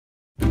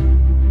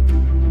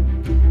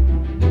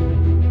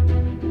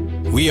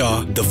We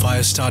are the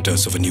fire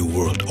starters of a new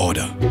world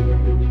order.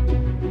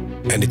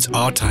 And it's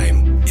our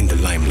time in the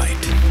limelight.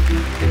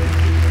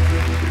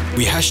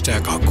 We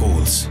hashtag our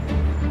goals.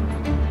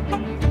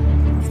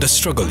 The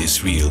struggle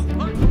is real.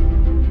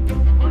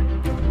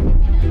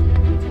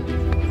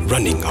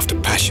 Running after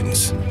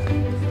passions.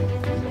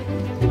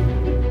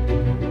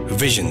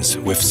 Visions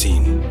we've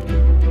seen.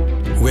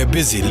 We're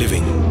busy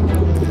living,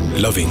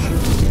 loving.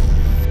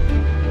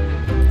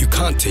 You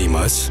can't tame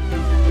us.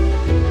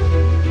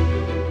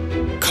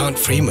 Can't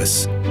frame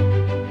us.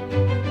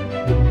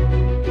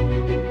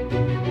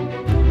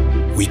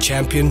 We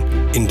champion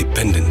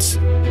independence.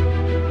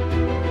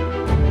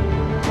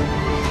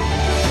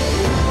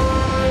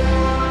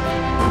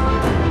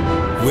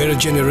 We're a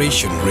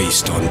generation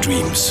raised on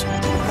dreams.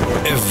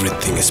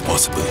 Everything is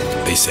possible,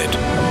 they said.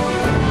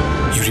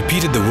 You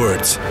repeated the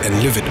words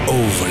and live it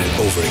over and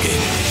over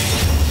again.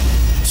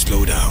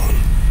 Slow down.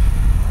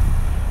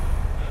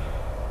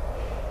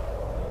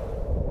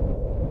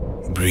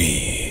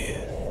 Breathe.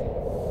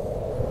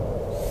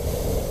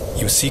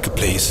 You seek a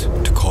place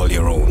to call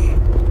your own.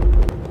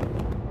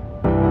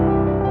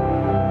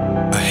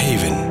 A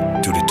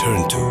haven to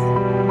return to.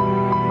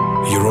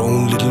 Your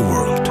own little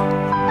world.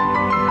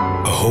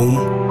 A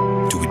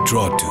home to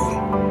withdraw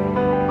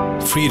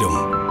to. Freedom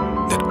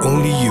that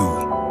only you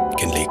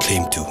can lay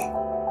claim to.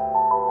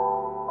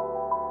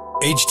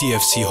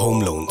 HDFC Home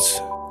Loans.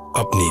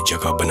 Apni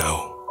jagah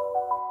banao.